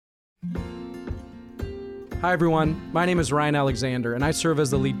Hi everyone, my name is Ryan Alexander and I serve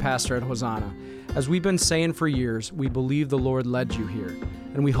as the lead pastor at Hosanna. As we've been saying for years, we believe the Lord led you here,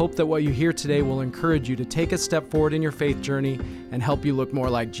 and we hope that what you hear today will encourage you to take a step forward in your faith journey and help you look more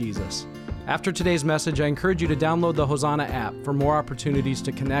like Jesus. After today's message, I encourage you to download the Hosanna app for more opportunities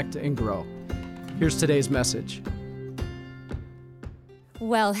to connect and grow. Here's today's message.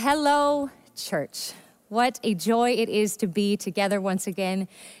 Well, hello, church. What a joy it is to be together once again.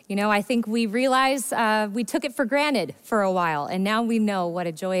 You know, I think we realize we took it for granted for a while, and now we know what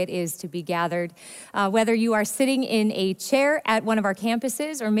a joy it is to be gathered. Whether you are sitting in a chair at one of our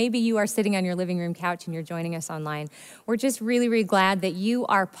campuses, or maybe you are sitting on your living room couch and you're joining us online, we're just really, really glad that you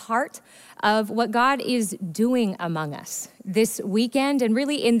are part of what God is doing among us this weekend and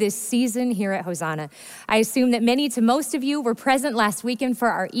really in this season here at Hosanna. I assume that many to most of you were present last weekend for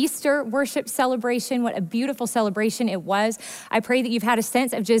our Easter worship celebration. What a beautiful celebration it was. I pray that you've had a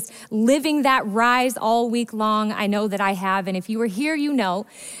sense of just living that rise all week long. I know that I have. And if you were here, you know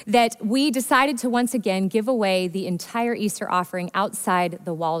that we decided to once again give away the entire Easter offering outside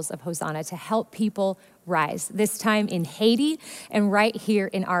the walls of Hosanna to help people rise, this time in Haiti and right here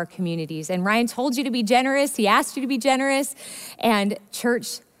in our communities. And Ryan told you to be generous. He asked you to be generous. And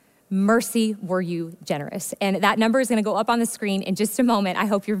church, mercy, were you generous? And that number is going to go up on the screen in just a moment. I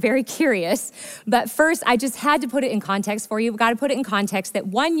hope you're very curious. But first, I just had to put it in context for you. We've got to put it in context that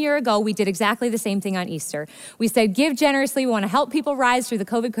 1 year ago, we did exactly the same thing on Easter. We said, give generously. We want to help people rise through the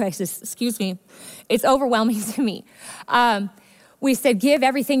COVID crisis. Excuse me. It's overwhelming to me. We said, give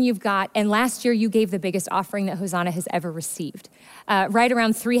everything you've got. And last year, you gave the biggest offering that Hosanna has ever received, right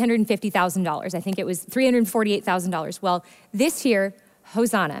around $350,000. I think it was $348,000. Well, this year,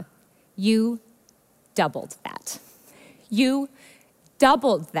 Hosanna, you doubled that. You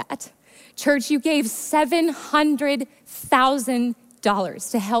doubled that. Church, you gave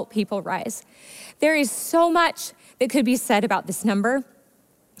 $700,000 to help people rise. There is so much that could be said about this number.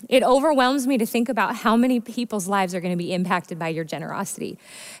 It overwhelms me to think about how many people's lives are going to be impacted by your generosity.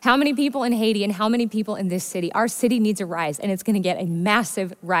 How many people in Haiti and how many people in this city. Our city needs a rise, and it's going to get a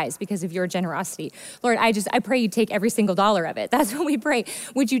massive rise because of your generosity. Lord, I pray you take every single dollar of it. That's what we pray.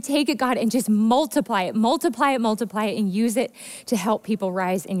 Would you take it, God, and just multiply it, and use it to help people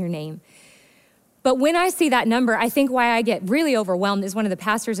rise in your name. But when I see that number, I think why I get really overwhelmed as one of the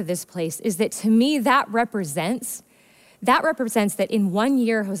pastors of this place is that to me, that represents that in 1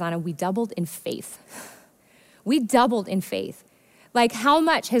 year, Hosanna, we doubled in faith. We doubled in faith. Like, how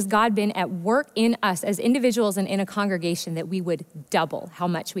much has God been at work in us as individuals and in a congregation that we would double how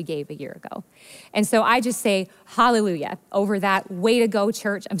much we gave a year ago? And so I just say hallelujah over that. Way to go,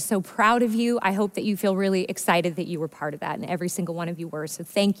 church. I'm so proud of you. I hope that you feel really excited that you were part of that, and every single one of you were, so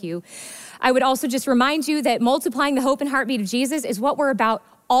thank you. I would also just remind you that multiplying the hope and heartbeat of Jesus is what we're about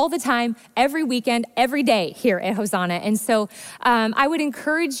all the time, every weekend, every day here at Hosanna. And so I would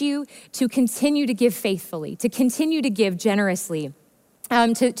encourage you to continue to give faithfully, to continue to give generously.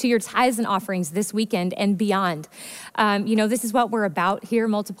 To your tithes and offerings this weekend and beyond. This is what we're about here,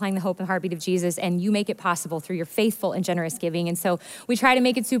 multiplying the hope and heartbeat of Jesus, and you make it possible through your faithful and generous giving. And so we try to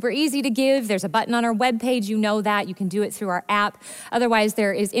make it super easy to give. There's a button on our webpage, you know that. You can do it through our app. Otherwise,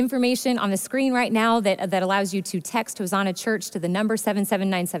 there is information on the screen right now that allows you to text Hosanna Church to the number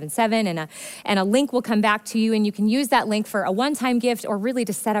 77977, and a link will come back to you, and you can use that link for a one-time gift or really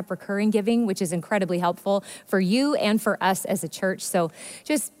to set up recurring giving, which is incredibly helpful for you and for us as a church. So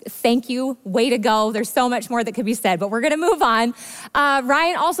just thank you. Way to go. There's so much more that could be said, but we're going to move on.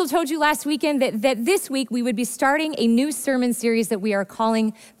 Ryan also told you last weekend that this week we would be starting a new sermon series that we are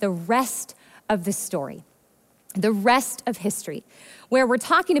calling The Rest of the Story, the rest of history, where we're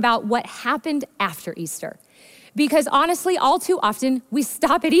talking about what happened after Easter. Because honestly, all too often, we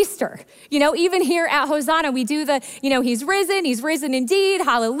stop at Easter. Even here at Hosanna, we do he's risen indeed,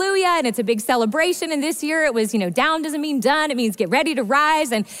 hallelujah, and it's a big celebration. And this year it was, down doesn't mean done, it means get ready to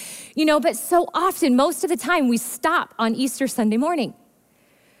rise. And, but so often, most of the time, we stop on Easter Sunday morning.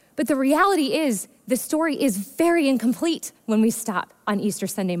 But the reality is, the story is very incomplete when we stop on Easter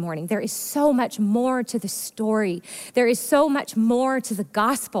Sunday morning. There is so much more to the story. There is so much more to the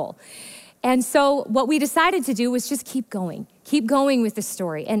gospel. And so what we decided to do was just keep going with the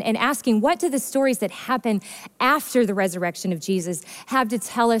story and asking, what do the stories that happen after the resurrection of Jesus have to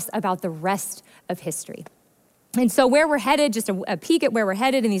tell us about the rest of history? And so where we're headed, just a peek at where we're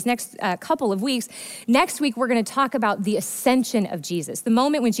headed in these next couple of weeks. Next week, we're going to talk about the ascension of Jesus, the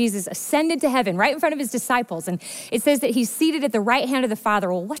moment when Jesus ascended to heaven right in front of his disciples. And it says that he's seated at the right hand of the Father.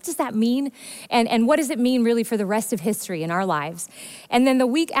 Well, what does that mean? And what does it mean really for the rest of history in our lives? And then the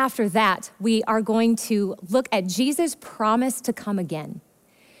week after that, we are going to look at Jesus' promise to come again.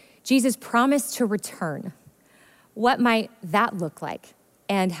 Jesus promised to return. What might that look like?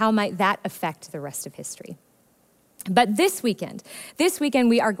 And how might that affect the rest of history? But this weekend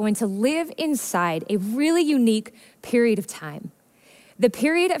we are going to live inside a really unique period of time. The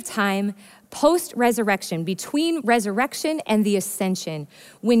period of time post-resurrection, between resurrection and the ascension,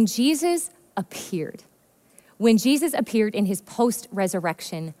 when Jesus appeared. When Jesus appeared in his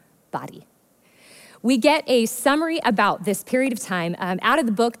post-resurrection body. We get a summary about this period of time out of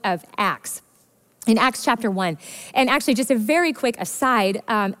the book of Acts. In Acts chapter 1. And actually, just a very quick aside,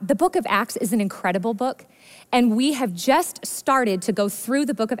 the book of Acts is an incredible book. And we have just started to go through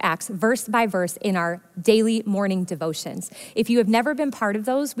the book of Acts verse by verse in our daily morning devotions. If you have never been part of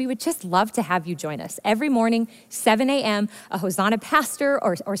those, we would just love to have you join us. Every morning, 7 a.m., a Hosanna pastor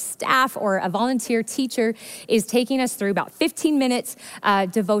or staff or a volunteer teacher is taking us through about 15 minutes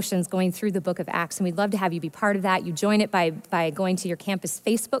devotions going through the book of Acts. And we'd love to have you be part of that. You join it by going to your campus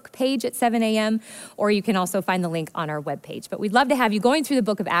Facebook page at 7 a.m., or you can also find the link on our webpage. But we'd love to have you going through the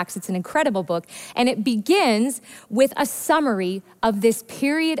book of Acts. It's an incredible book, and it begins with a summary of this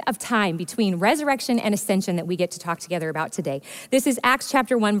period of time between resurrection and ascension that we get to talk together about today. This is Acts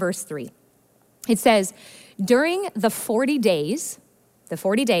chapter 1, verse 3. It says, during the 40 days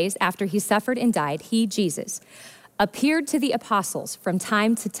after he suffered and died, he, Jesus, appeared to the apostles from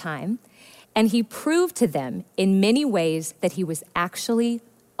time to time, and he proved to them in many ways that he was actually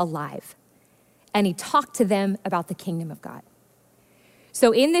alive. And he talked to them about the kingdom of God.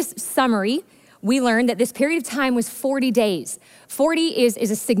 So in this summary, we learned that this period of time was 40 days. 40 is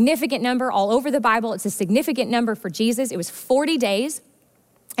a significant number all over the Bible. It's a significant number for Jesus. It was 40 days.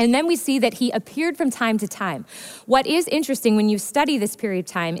 And then we see that he appeared from time to time. What is interesting when you study this period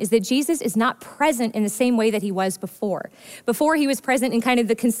of time is that Jesus is not present in the same way that he was before. Before, he was present in kind of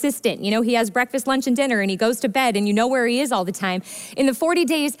the consistent, he has breakfast, lunch, and dinner, and he goes to bed, and you know where he is all the time. In the 40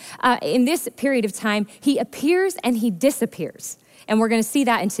 days, in this period of time, he appears and he disappears. And we're going to see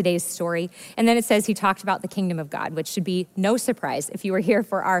that in today's story. And then it says he talked about the kingdom of God, which should be no surprise if you were here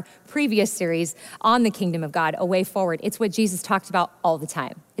for our previous series on the kingdom of God, A Way Forward. It's what Jesus talked about all the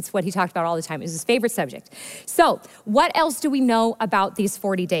time. It's what he talked about all the time. It was his favorite subject. So what else do we know about these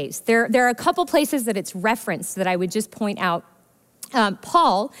 40 days? There are a couple places that it's referenced that I would just point out.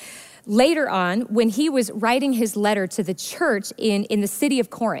 Paul, later on, when he was writing his letter to the church in the city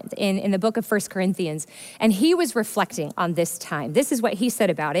of Corinth, in the book of 1 Corinthians, and he was reflecting on this time. This is what he said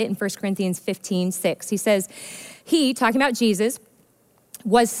about it in 1 Corinthians 15:6. He says, he, talking about Jesus,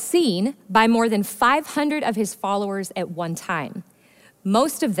 was seen by more than 500 of his followers at one time.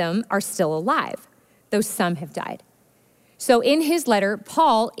 Most of them are still alive, though some have died. So in his letter,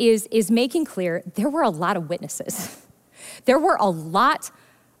 Paul is making clear there were a lot of witnesses. There were a lot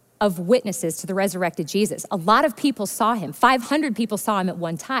of witnesses to the resurrected Jesus. A lot of people saw him. 500 people saw him at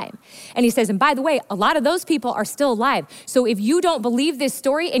one time. And he says, and by the way, a lot of those people are still alive. So if you don't believe this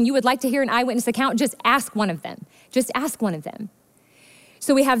story and you would like to hear an eyewitness account, just ask one of them. Just ask one of them.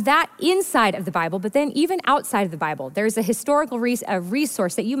 So we have that inside of the Bible, but then even outside of the Bible, there's a historical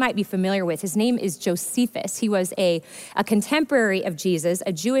resource that you might be familiar with. His name is Josephus. He was a contemporary of Jesus,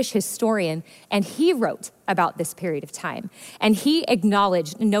 a Jewish historian, and he wrote about this period of time. And he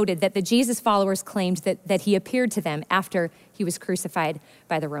noted that the Jesus followers claimed that he appeared to them after he was crucified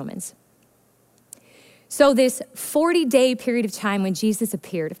by the Romans. So this 40-day period of time when Jesus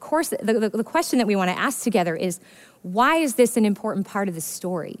appeared, of course, the question that we want to ask together is, why is this an important part of the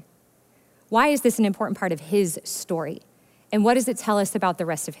story? Why is this an important part of his story? And what does it tell us about the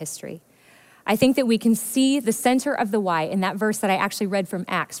rest of history? I think that we can see the center of the why in that verse that I actually read from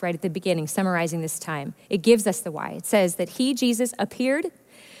Acts right at the beginning, summarizing this time. It gives us the why. It says that he, Jesus, appeared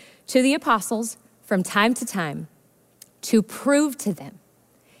to the apostles from time to time to prove to them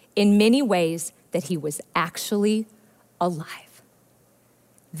in many ways that he was actually alive.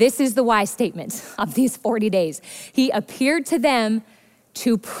 This is the why statement of these 40 days. He appeared to them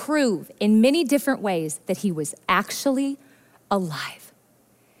to prove in many different ways that he was actually alive.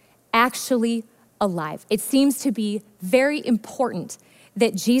 Actually alive. It seems to be very important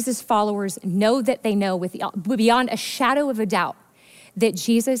that Jesus followers know that they know beyond a shadow of a doubt that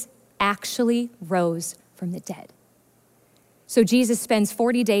Jesus actually rose from the dead. So Jesus spends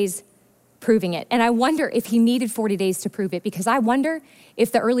 40 days proving it. And I wonder if he needed 40 days to prove it, because I wonder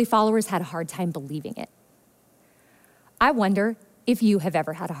if the early followers had a hard time believing it. I wonder if you have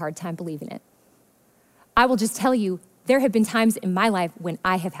ever had a hard time believing it. I will just tell you, there have been times in my life when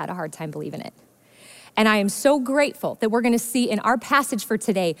I have had a hard time believing it. And I am so grateful that we're going to see in our passage for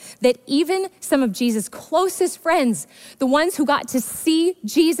today that even some of Jesus' closest friends, the ones who got to see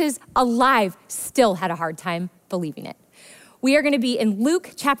Jesus alive, still had a hard time believing it. We are going to be in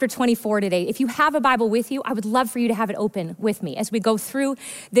Luke chapter 24 today. If you have a Bible with you, I would love for you to have it open with me as we go through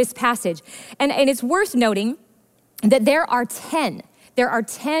this passage. And it's worth noting that there are 10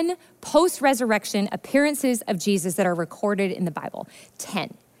 post-resurrection appearances of Jesus that are recorded in the Bible.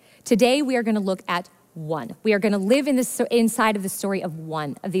 10. Today, we are going to look at one. We are going to live inside of the story of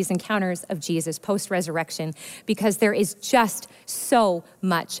one of these encounters of Jesus post-resurrection because there is just so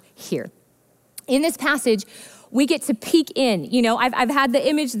much here. In this passage, we get to peek in. You know, I've had the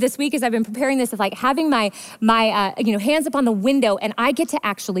image this week as I've been preparing this of like having my hands up on the window, and I get to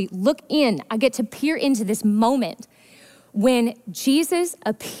actually look in. I get to peer into this moment when Jesus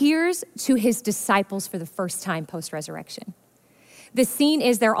appears to his disciples for the first time post-resurrection. The scene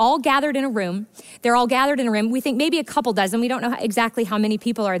is they're all gathered in a room. We think maybe a couple dozen. We don't know exactly how many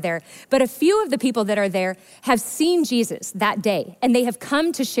people are there. But a few of the people that are there have seen Jesus that day, and they have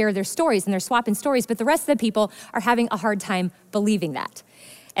come to share their stories, and they're swapping stories. But the rest of the people are having a hard time believing that.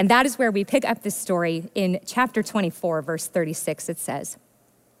 And that is where we pick up this story in chapter 24, verse 36. It says,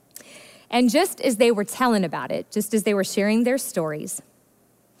 "And just as they were telling about it, just as they were sharing their stories,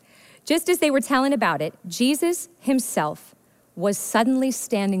 just as they were telling about it, Jesus himself was suddenly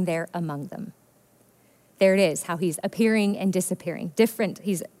standing there among them." There it is, how he's appearing and disappearing.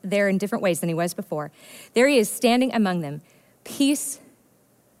 He's there in different ways than he was before. There he is standing among them. "Peace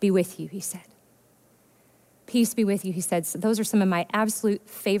be with you," he said. "Peace be with you," he said. So those are some of my absolute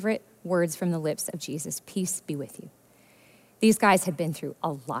favorite words from the lips of Jesus. Peace be with you. These guys had been through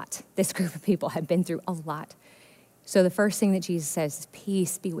a lot. This group of people had been through a lot. So the first thing that Jesus says is,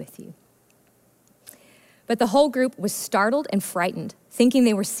 "Peace be with you." But the whole group was startled and frightened, thinking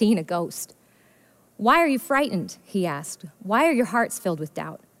they were seeing a ghost. "Why are you frightened?" he asked. "Why are your hearts filled with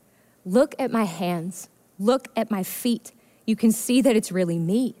doubt? Look at my hands. Look at my feet. You can see that it's really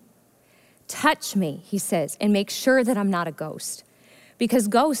me. Touch me," he says, "and make sure that I'm not a ghost, because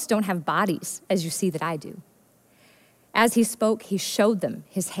ghosts don't have bodies as you see that I do." As he spoke, he showed them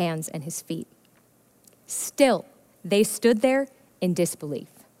his hands and his feet. Still, they stood there in disbelief.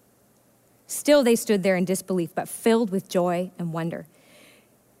 But filled with joy and wonder.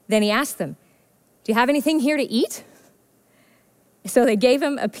 Then he asked them, "Do you have anything here to eat?" So they gave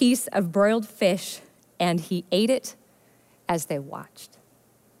him a piece of broiled fish, and he ate it as they watched.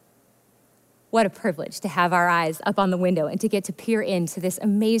 What a privilege to have our eyes up on the window and to get to peer into this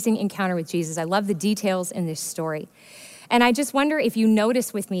amazing encounter with Jesus. I love the details in this story. And I just wonder if you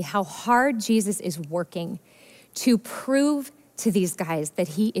notice with me how hard Jesus is working to prove to these guys that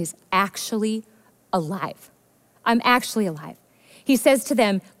he is actually alive. I'm actually alive. He says to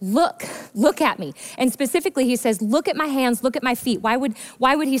them, look at me. And specifically, he says, look at my hands, look at my feet. Why would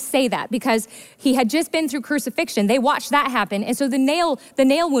he say that? Because he had just been through crucifixion. They watched that happen. And so the nail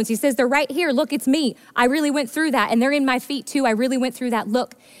wounds, he says, they're right here. Look, it's me. I really went through that. And they're in my feet too. I really went through that.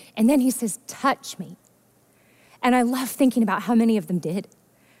 Look. And then he says, touch me. And I love thinking about how many of them did.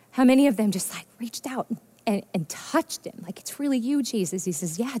 How many of them just like reached out and touched him. Like, it's really you, Jesus. He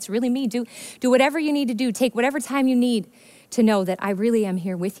says, yeah, it's really me. Do whatever you need to do. Take whatever time you need to know that I really am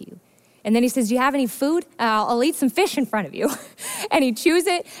here with you. And then he says, do you have any food? I'll eat some fish in front of you. And he chews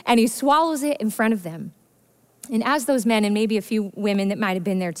it and he swallows it in front of them. And as those men, and maybe a few women that might have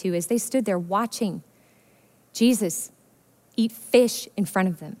been there too, as they stood there watching Jesus eat fish in front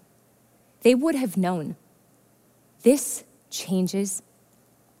of them, they would have known this changes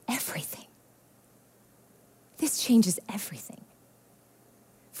everything. This changes everything.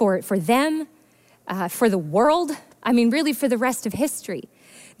 For them, for the world, I mean, really for the rest of history.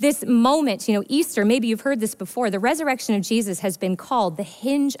 This moment, Easter, maybe you've heard this before, the resurrection of Jesus has been called the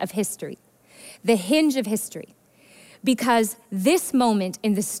hinge of history. The hinge of history. Because this moment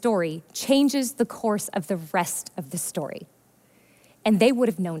in the story changes the course of the rest of the story. And they would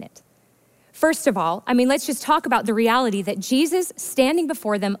have known it. First of all, let's just talk about the reality that Jesus standing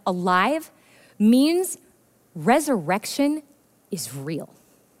before them alive means resurrection is real.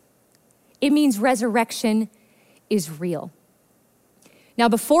 It means resurrection is real. Now,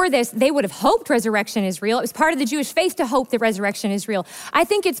 before this, they would have hoped resurrection is real. It was part of the Jewish faith to hope that resurrection is real. I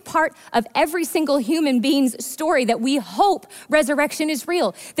think it's part of every single human being's story that we hope resurrection is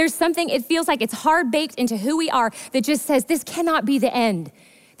real. There's something, it feels like it's hard baked into who we are that just says, this cannot be the end.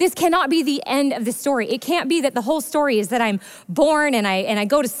 This cannot be the end of the story. It can't be that the whole story is that I'm born and I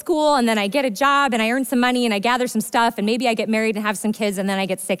go to school and then I get a job and I earn some money and I gather some stuff and maybe I get married and have some kids and then I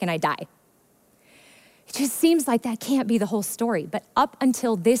get sick and I die. It just seems like that can't be the whole story. But up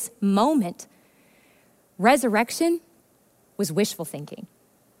until this moment, resurrection was wishful thinking.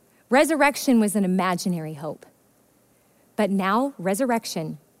 Resurrection was an imaginary hope. But now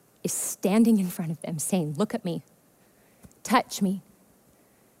resurrection is standing in front of them saying, look at me, touch me.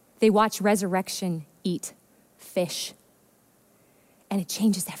 They watch resurrection eat fish. And it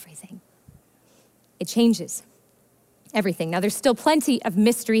changes everything. It changes everything. Now, there's still plenty of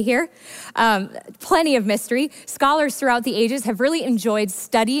mystery here, plenty of mystery. Scholars throughout the ages have really enjoyed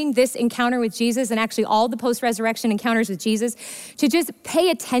studying this encounter with Jesus and actually all the post-resurrection encounters with Jesus to just pay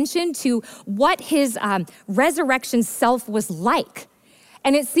attention to what his resurrection self was like.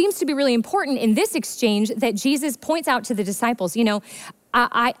 And it seems to be really important in this exchange that Jesus points out to the disciples,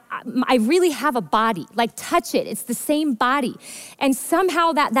 I really have a body, like touch it. It's the same body. And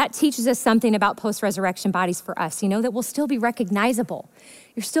somehow that teaches us something about post-resurrection bodies for us, that we'll still be recognizable.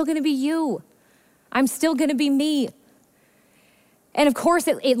 You're still gonna be you. I'm still gonna be me. And of course,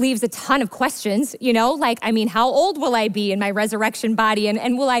 it leaves a ton of questions, how old will I be in my resurrection body?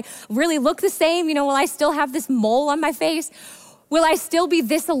 And will I really look the same? Will I still have this mole on my face? Will I still be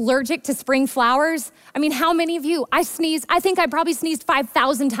this allergic to spring flowers? How many of you? I think I probably sneezed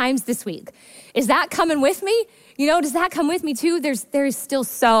 5,000 times this week. Is that coming with me? Does that come with me too? There's still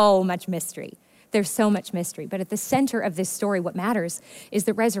so much mystery. There's so much mystery. But at the center of this story, what matters is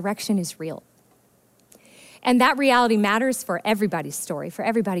that resurrection is real. And that reality matters for everybody's story.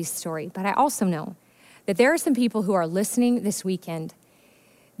 But I also know that there are some people who are listening this weekend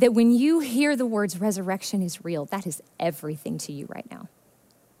that when you hear the words resurrection is real, that is everything to you right now.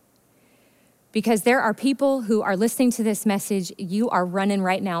 Because there are people who are listening to this message, you are running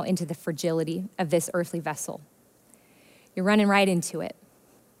right now into the fragility of this earthly vessel. You're running right into it.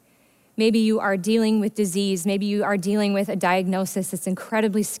 Maybe you are dealing with disease. Maybe you are dealing with a diagnosis that's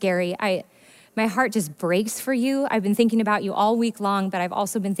incredibly scary. My heart just breaks for you. I've been thinking about you all week long, but I've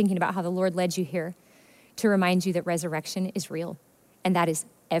also been thinking about how the Lord led you here to remind you that resurrection is real, and that is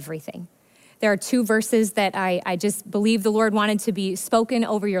everything. There are two verses that I just believe the Lord wanted to be spoken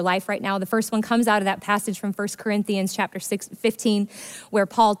over your life right now. The first one comes out of that passage from 1 Corinthians chapter 15, where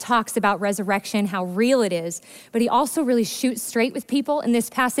Paul talks about resurrection, how real it is, but he also really shoots straight with people in this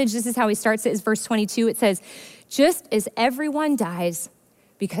passage. This is how he starts it, is verse 22. It says, just as everyone dies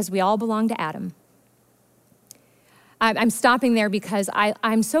because we all belong to Adam. I'm stopping there because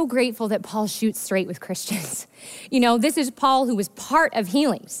I'm so grateful that Paul shoots straight with Christians. This is Paul who was part of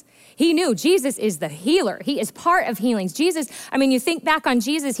healings. He knew Jesus is the healer. He is part of healings. Jesus, you think back on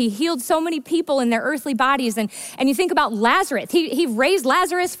Jesus, he healed so many people in their earthly bodies. And you think about Lazarus. He raised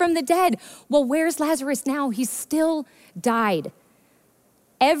Lazarus from the dead. Well, where's Lazarus now? He still died.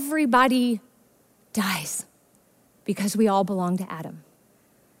 Everybody dies because we all belong to Adam.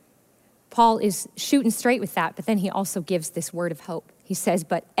 Paul is shooting straight with that, but then he also gives this word of hope. He says,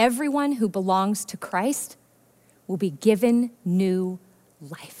 but everyone who belongs to Christ will be given new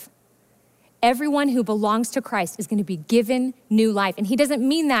life. Everyone who belongs to Christ is going to be given new life. And he doesn't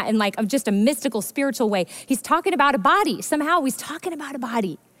mean that in just a mystical, spiritual way. He's talking about a body. Somehow he's talking about a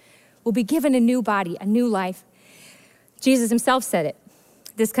body. We'll be given a new body, a new life. Jesus himself said it.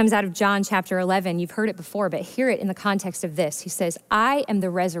 This comes out of John chapter 11. You've heard it before, but hear it in the context of this. He says, I am the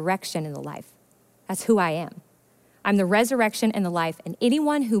resurrection and the life. That's who I am. I'm the resurrection and the life, and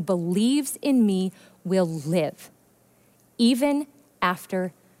anyone who believes in me will live, even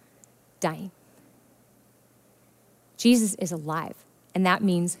after dying. Jesus is alive, and that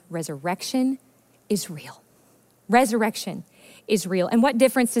means resurrection is real. Resurrection is real. And what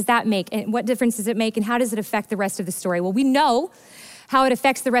difference does that make? And what difference does it make, and how does it affect the rest of the story? Well, we know how it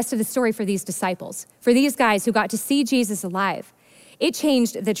affects the rest of the story for these disciples, for these guys who got to see Jesus alive. It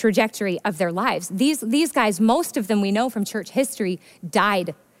changed the trajectory of their lives. These guys, most of them we know from church history,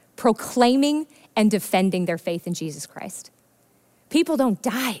 died proclaiming and defending their faith in Jesus Christ. People don't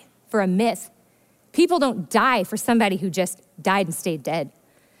die for a myth. People don't die for somebody who just died and stayed dead.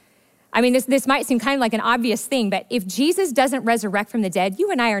 This might seem kind of like an obvious thing, but if Jesus doesn't resurrect from the dead,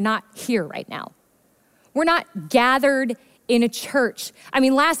 you and I are not here right now. We're not gathered in a church.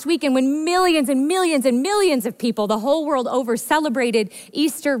 Last weekend when millions and millions and millions of people the whole world over celebrated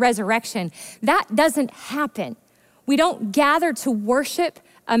Easter resurrection, that doesn't happen. We don't gather to worship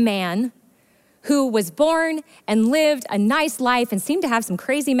a man who was born and lived a nice life and seemed to have some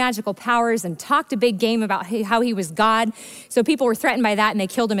crazy magical powers and talked a big game about how he was God. So people were threatened by that and they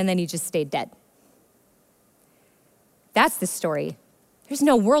killed him, and then he just stayed dead. That's the story. There's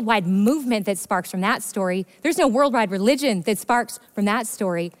no worldwide movement that sparks from that story. There's no worldwide religion that sparks from that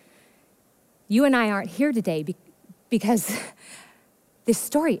story. You and I aren't here today because this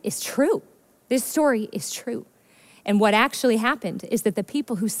story is true. This story is true. And what actually happened is that the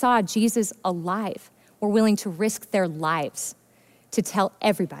people who saw Jesus alive were willing to risk their lives to tell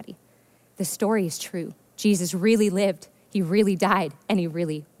everybody the story is true. Jesus really lived, he really died, and he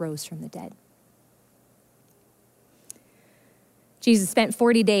really rose from the dead. Jesus spent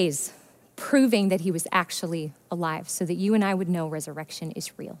 40 days proving that he was actually alive so that you and I would know resurrection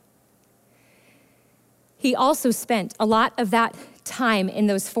is real. He also spent a lot of that time in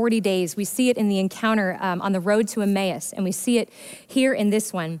those 40 days. We see it in the encounter on the road to Emmaus, and we see it here in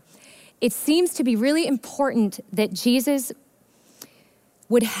this one. It seems to be really important that Jesus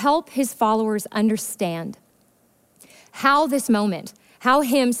would help his followers understand how this moment, how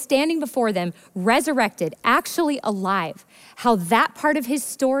him standing before them, resurrected, actually alive, how that part of his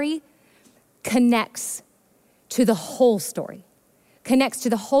story connects to the whole story,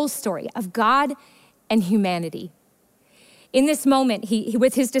 of God and humanity. In this moment, he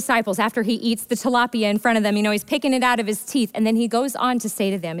with his disciples, after he eats the tilapia in front of them, he's picking it out of his teeth, and then he goes on to say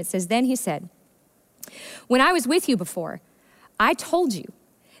to them, it says, then he said, when I was with you before, I told you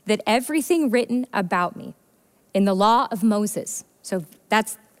that everything written about me in the law of Moses, so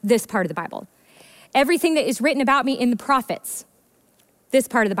that's this part of the Bible, everything that is written about me in the prophets, this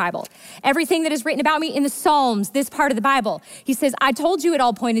part of the Bible, everything that is written about me in the Psalms, this part of the Bible. He says, I told you it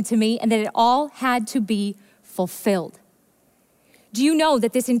all pointed to me and that it all had to be fulfilled. Do you know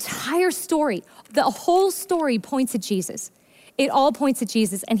that this entire story, the whole story points at Jesus? It all points at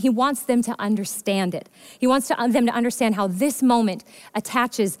Jesus, and he wants them to understand it. He wants them to understand how this moment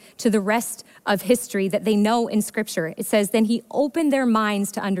attaches to the rest of history that they know in Scripture. It says, then he opened their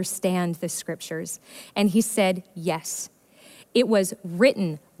minds to understand the Scriptures, and he said, yes. It was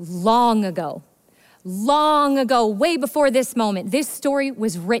written long ago, way before this moment. This story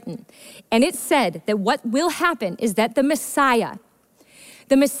was written. And it said that what will happen is that the Messiah,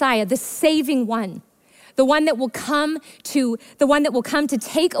 the saving one, the one that will come to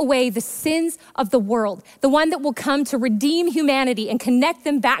take away the sins of the world, the one that will come to redeem humanity and connect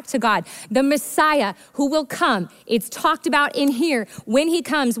them back to God, the Messiah who will come. It's talked about in here. When he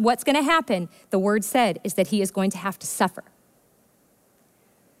comes, what's going to happen? The word said is that he is going to have to suffer.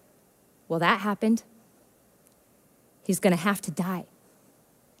 Well, that happened. He's going to have to die.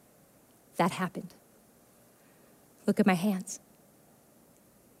 That happened. Look at my hands.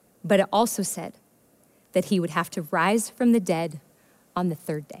 But it also said that he would have to rise from the dead on the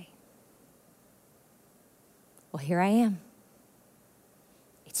third day. Well, here I am.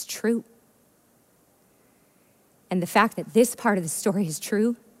 It's true. And the fact that this part of the story is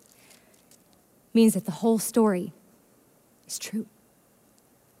true means that the whole story is true.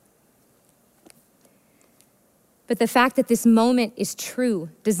 But the fact that this moment is true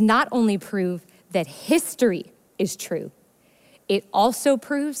does not only prove that history is true, it also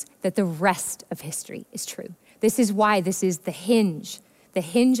proves that the rest of history is true. This is why this is the hinge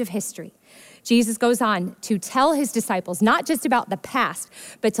of history. Jesus goes on to tell his disciples not just about the past,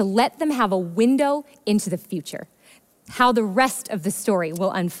 but to let them have a window into the future, how the rest of the story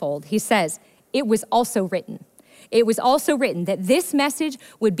will unfold. He says, it was also written that this message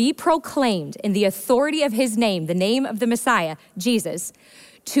would be proclaimed in the authority of his name, the name of the Messiah, Jesus,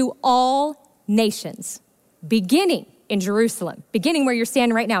 to all nations, beginning in Jerusalem, beginning where you're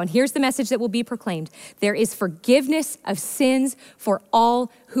standing right now. And here's the message that will be proclaimed. There is forgiveness of sins for all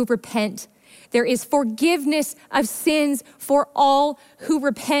who repent. There is forgiveness of sins for all who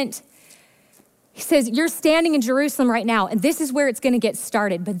repent. He says, you're standing in Jerusalem right now, and this is where it's going to get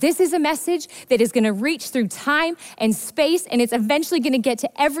started. But this is a message that is going to reach through time and space, and it's eventually going to get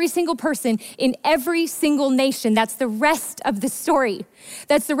to every single person in every single nation. That's the rest of the story.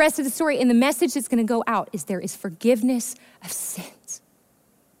 And the message that's going to go out is there is forgiveness of sins.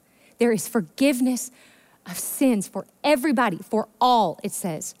 There is forgiveness of sins for everybody, for all, it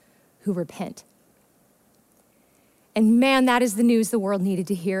says, who repent. And man, that is the news the world needed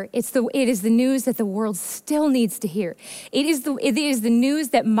to hear. It is the news that the world still needs to hear. It is the news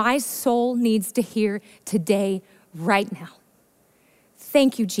that my soul needs to hear today, right now.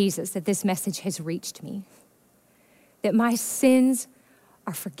 Thank you, Jesus, that this message has reached me. That my sins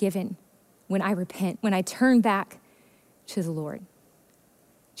are forgiven when I repent, when I turn back to the Lord.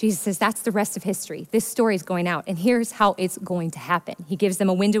 Jesus says that's the rest of history. This story is going out, and here's how it's going to happen. He gives them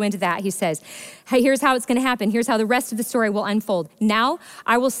a window into that. He says, hey, here's how it's going to happen. Here's how the rest of the story will unfold. Now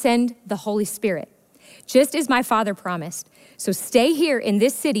I will send the Holy Spirit, just as my Father promised. So stay here in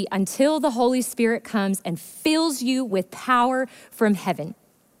this city until the Holy Spirit comes and fills you with power from heaven.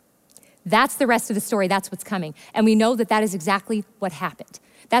 That's the rest of the story. That's what's coming. And we know that that is exactly what happened.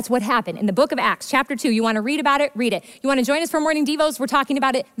 That's what happened in the book of Acts, chapter 2. You want to read about it? Read it. You want to join us for morning devos? We're talking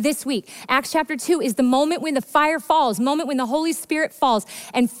about it this week. Acts chapter 2 is the moment when the fire falls, moment when the Holy Spirit falls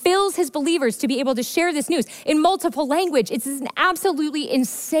and fills his believers to be able to share this news in multiple language. It's an absolutely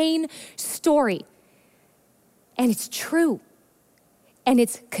insane story. And it's true. And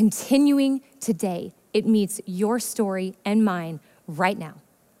it's continuing today. It meets your story and mine right now,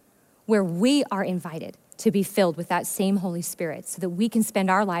 where we are invited to be filled with that same Holy Spirit so that we can spend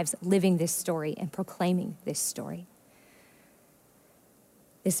our lives living this story and proclaiming this story.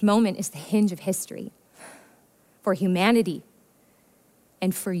 This moment is the hinge of history for humanity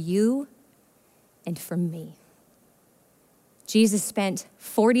and for you and for me. Jesus spent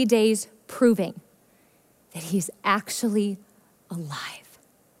 40 days proving that he's actually alive.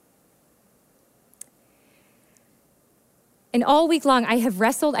 And all week long, I have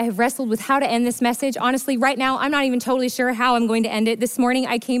wrestled with how to end this message. Honestly, right now, I'm not even totally sure how I'm going to end it. This morning,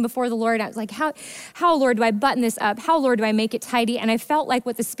 I came before the Lord, and I was like, how, Lord, do I button this up? How, Lord, do I make it tidy? And I felt like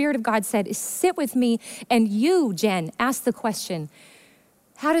what the Spirit of God said is sit with me, and you, Jen, ask the question,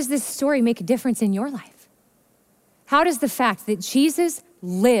 how does this story make a difference in your life? How does the fact that Jesus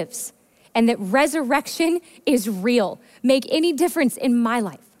lives and that resurrection is real make any difference in my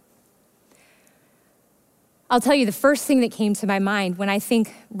life? I'll tell you the first thing that came to my mind when I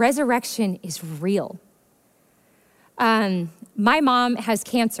think resurrection is real. My mom has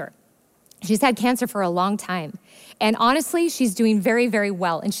cancer. She's had cancer for a long time. And honestly, she's doing very, very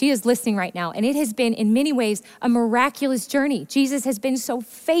well. And she is listening right now. And it has been, in many ways, a miraculous journey. Jesus has been so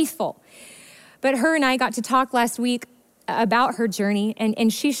faithful. But her and I got to talk last week about her journey.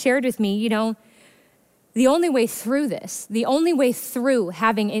 And she shared with me, the only way through this, the only way through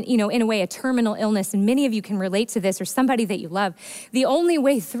having, in a way, a terminal illness, and many of you can relate to this, or somebody that you love, the only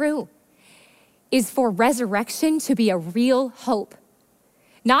way through is for resurrection to be a real hope.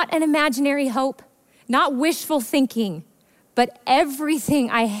 Not an imaginary hope, not wishful thinking, but everything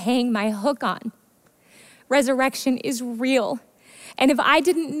I hang my hook on. Resurrection is real. And if I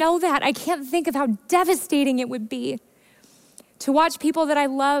didn't know that, I can't think of how devastating it would be to watch people that I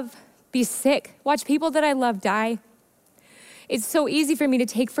love be sick, watch people that I love die. It's so easy for me to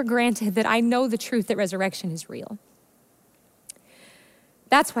take for granted that I know the truth that resurrection is real.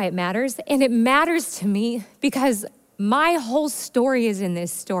 That's why it matters. And it matters to me because my whole story is in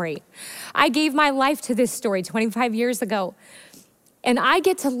this story. I gave my life to this story 25 years ago. And I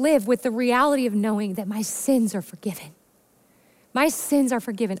get to live with the reality of knowing that my sins are forgiven. My sins are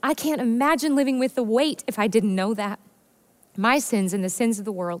forgiven. I can't imagine living with the weight if I didn't know that. My sins and the sins of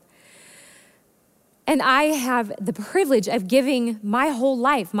the world. And I have the privilege of giving my whole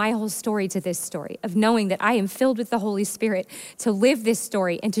life, my whole story to this story, of knowing that I am filled with the Holy Spirit to live this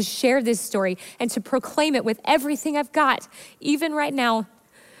story and to share this story and to proclaim it with everything I've got. Even right now,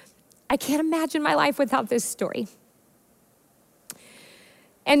 I can't imagine my life without this story.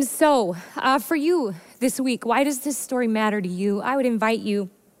 And so for you this week, why does this story matter to you? I would invite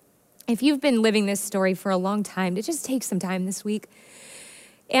you, if you've been living this story for a long time, to just take some time this week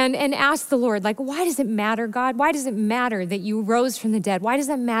and ask the Lord, why does it matter, God? Why does it matter that you rose from the dead? Why does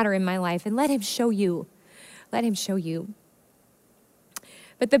that matter in my life? And let him show you. Let him show you.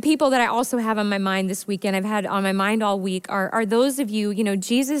 But the people that I also have on my mind this weekend, I've had on my mind all week, are those of you,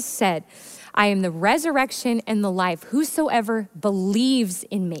 Jesus said, I am the resurrection and the life. Whosoever believes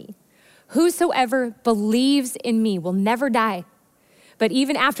in me, whosoever believes in me will never die, but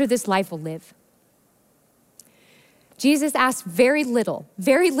even after this life will live. Jesus asked very little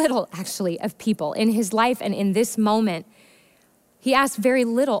actually of people in his life and in this moment. He asked very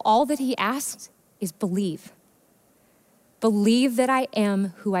little. All that he asked is believe. Believe that I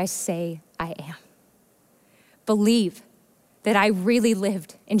am who I say I am. Believe that I really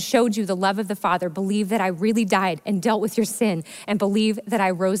lived and showed you the love of the Father. Believe that I really died and dealt with your sin, and believe that I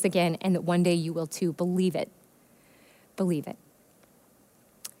rose again and that one day you will too. Believe it. Believe it.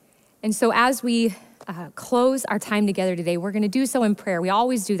 And so as we close our time together today, we're going to do so in prayer. We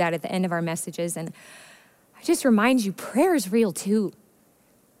always do that at the end of our messages. And I just remind you, prayer is real too.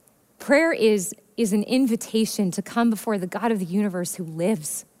 Prayer is an invitation to come before the God of the universe who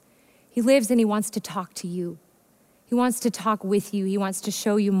lives. He lives and he wants to talk to you. He wants to talk with you. He wants to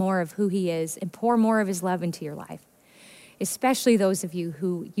show you more of who he is and pour more of his love into your life, especially those of you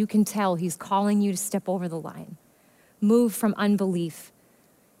who you can tell he's calling you to step over the line. Move from unbelief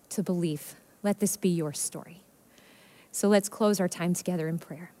to belief. Let this be your story. So let's close our time together in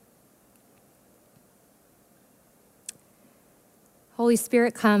prayer. Holy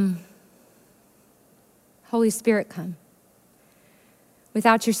Spirit, come. Holy Spirit, come.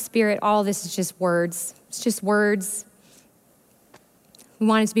 Without your Spirit, all this is just words. It's just words. We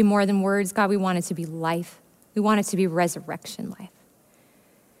want it to be more than words. God, we want it to be life. We want it to be resurrection life.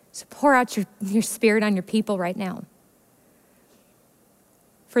 So pour out your Spirit on your people right now.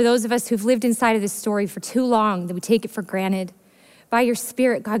 For those of us who've lived inside of this story for too long, that we take it for granted, by your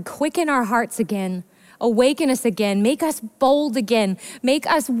Spirit, God, quicken our hearts again. Awaken us again. Make us bold again. Make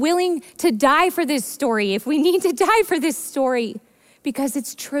us willing to die for this story if we need to die for this story. because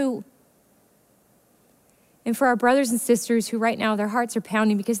it's true. And for our brothers and sisters who right now their hearts are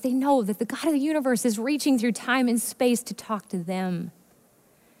pounding because they know that the God of the universe is reaching through time and space to talk to them.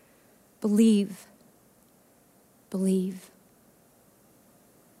 Believe. Believe.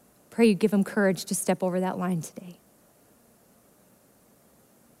 Pray you give them courage to step over that line today.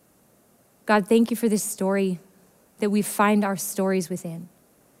 God, thank you for this story that we find our stories within.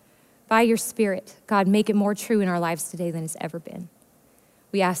 By your Spirit, God, make it more true in our lives today than it's ever been.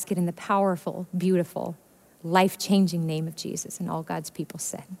 We ask it in the powerful, beautiful, life-changing name of Jesus, and all God's people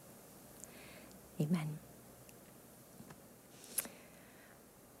said. Amen.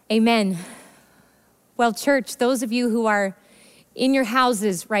 Amen. Well, church, those of you who are in your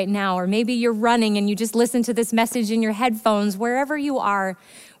houses right now, or maybe you're running and you just listen to this message in your headphones, wherever you are,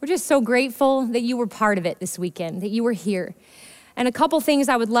 we're just so grateful that you were part of it this weekend, that you were here. And a couple things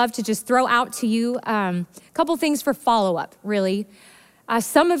I would love to just throw out to you, a couple things for follow-up, really.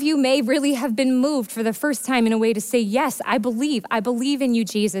 Some of you may really have been moved for the first time in a way to say, yes, I believe in you,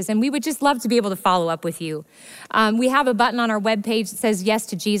 Jesus. And we would just love to be able to follow up with you. We have a button on our webpage that says yes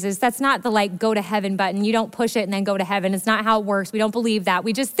to Jesus. That's not the go to heaven button. You don't push it and then go to heaven. It's not how it works. We don't believe that.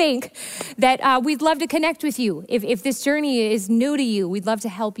 We just think that we'd love to connect with you. If this journey is new to you, we'd love to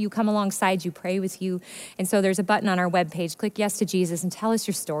help you, come alongside you, pray with you. And so there's a button on our webpage. Click yes to Jesus and tell us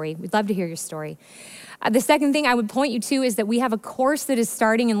your story. We'd love to hear your story. The second thing I would point you to is that we have a course that is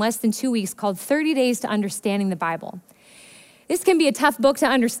starting in less than 2 weeks called 30 Days to Understanding the Bible. This can be a tough book to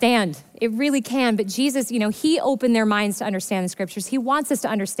understand. It really can. But Jesus, he opened their minds to understand the scriptures. He wants us to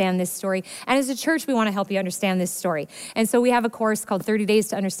understand this story. And as a church, we want to help you understand this story. And so we have a course called 30 Days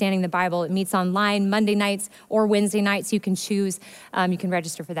to Understanding the Bible. It meets online Monday nights or Wednesday nights. You can choose. You can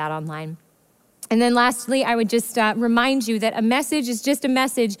register for that online. And then lastly, I would just remind you that a message is just a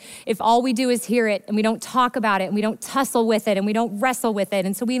message if all we do is hear it and we don't talk about it and we don't tussle with it and we don't wrestle with it.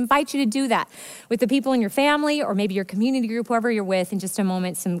 And so we invite you to do that with the people in your family or maybe your community group, whoever you're with. In just a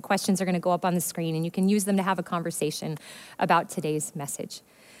moment, some questions are going to go up on the screen and you can use them to have a conversation about today's message.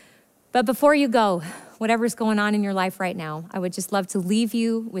 But before you go, whatever's going on in your life right now, I would just love to leave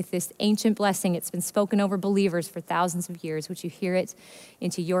you with this ancient blessing. It's been spoken over believers for thousands of years. Would you hear it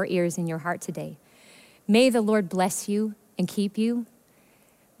into your ears and your heart today? May the Lord bless you and keep you.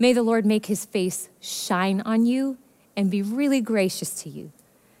 May the Lord make his face shine on you and be really gracious to you.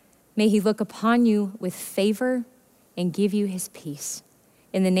 May he look upon you with favor and give you his peace.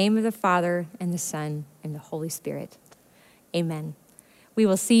 In the name of the Father and the Son and the Holy Spirit. Amen. We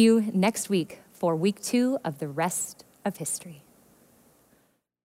will see you next week for week 2 of the rest of history.